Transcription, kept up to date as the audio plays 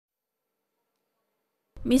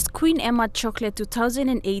Miss Queen Emma Chocolate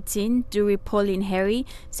 2018, Duri Pauline Harry,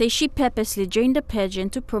 says she purposely joined the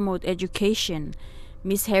pageant to promote education.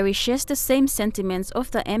 Miss Harry shares the same sentiments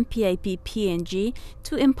of the MPIP PNG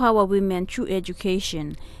to empower women through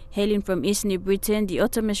education. Hailing from East New Britain, the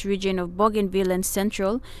autonomous region of Bougainville and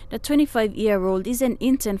Central, the 25-year-old is an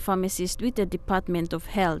intern pharmacist with the Department of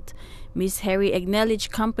Health. Miss Harry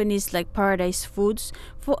acknowledged companies like Paradise Foods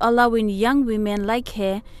for allowing young women like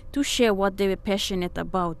her to share what they were passionate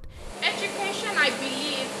about. Education, I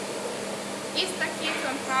believe, is the key to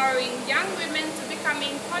empowering young women to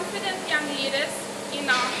becoming confident young leaders in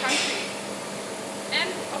our country and,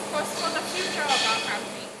 of course, for the future of our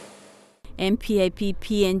country. MPIP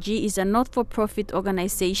PNG is a not-for-profit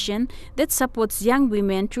organization that supports young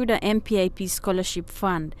women through the MPIP Scholarship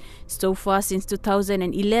Fund. So far, since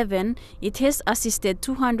 2011, it has assisted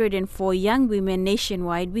 204 young women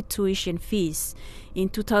nationwide with tuition fees. In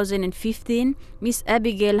 2015, Miss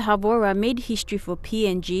Abigail Habora made history for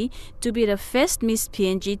PNG to be the first Miss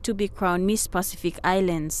PNG to be crowned Miss Pacific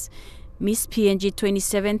Islands. Miss PNG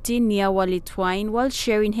 2017, Niawali Twine, while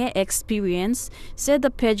sharing her experience, said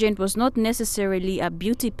the pageant was not necessarily a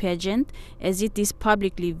beauty pageant, as it is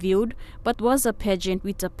publicly viewed, but was a pageant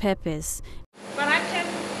with a purpose. But I can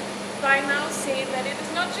by now say that it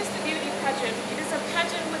is not just a beauty pageant, it is a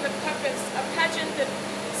pageant with a purpose, a pageant that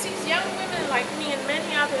sees young women like me and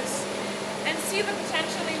many others and see the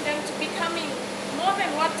potential in them to becoming more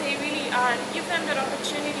than what they really are and give them that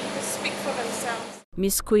opportunity to speak for themselves.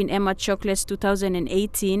 Miss Queen Emma Chocolates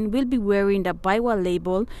 2018 will be wearing the Baiwa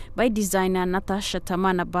label by designer Natasha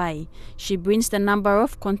Tamana Bai. She brings the number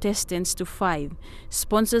of contestants to 5.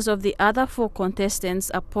 Sponsors of the other 4 contestants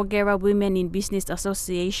are Pogera Women in Business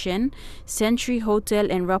Association, Century Hotel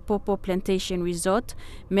and Rapopo Plantation Resort,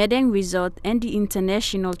 Medeng Resort and the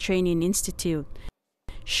International Training Institute.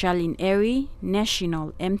 Charlene Airy,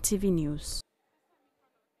 National EMTV News.